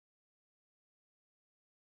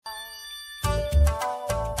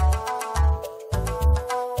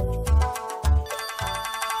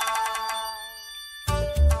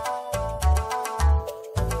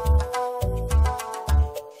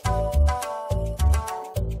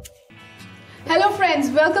Hello friends,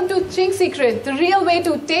 welcome to Ching Secret, the real way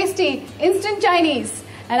to tasty instant Chinese.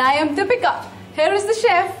 And I am Deepika. Here is the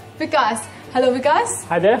chef, Vikas. Hello Vikas.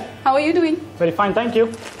 Hi there. How are you doing? Very fine, thank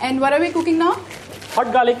you. And what are we cooking now?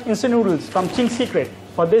 Hot Garlic Instant Noodles from Ching Secret.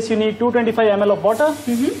 For this you need 225 ml of water,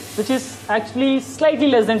 which is actually slightly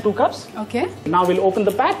less than 2 cups. Okay. Now we'll open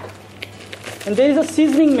the pack. And there is a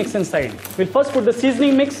seasoning mix inside. We'll first put the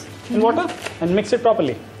seasoning mix in water and mix it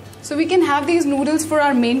properly. So we can have these noodles for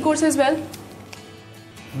our main course as well?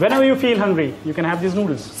 Whenever you feel hungry, you can have these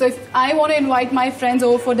noodles. So if I want to invite my friends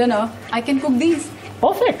over for dinner, I can cook these?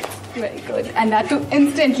 Perfect. Very good. And that too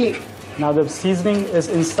instantly. Now the seasoning is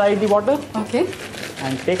inside the water. Okay.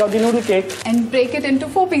 And take out the noodle cake. And break it into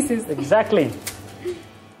 4 pieces. Exactly.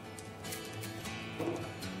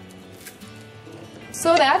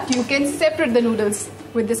 So that you can separate the noodles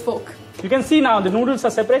with this fork. You can see now the noodles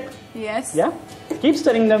are separate. Yes. Yeah. Keep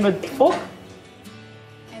stirring them with fork.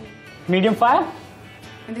 And Medium fire.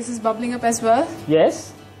 this is bubbling up as well.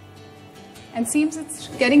 Yes. And seems it's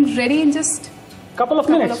getting ready in just Couple of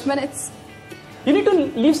minutes. You need to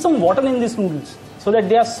leave some water in these noodles so that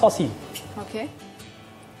they are saucy. Okay.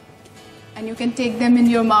 And you can take them in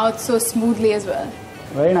your mouth so smoothly as well.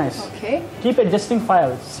 Very nice. Okay. Keep adjusting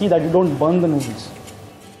fire. See that you don't burn the noodles.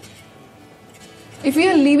 If we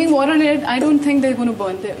are leaving water in it, I don't think they're going to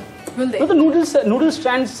burn them, will they? So the noodle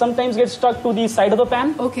strands sometimes get stuck to the side of the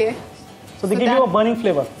pan. Okay. So they give you a burning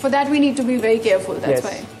flavor. For that we need to be very careful. That's Yes.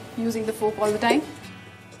 why using the fork all the time.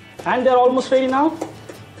 And they're almost ready now.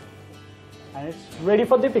 And it's ready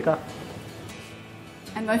for Deepika.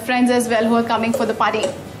 And my friends as well who are coming for the party.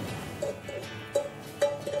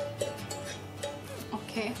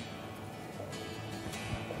 Okay.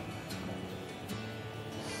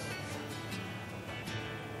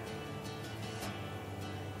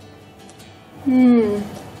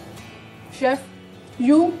 Chef,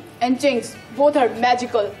 you and Chings both are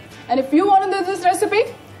magical. And if you want to do this recipe,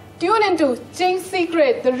 tune into Ching's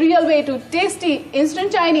Secret, the real way to tasty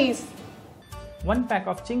instant Chinese. 1 pack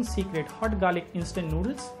of Ching's Secret Hot Garlic Instant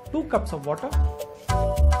Noodles, 2 cups of water,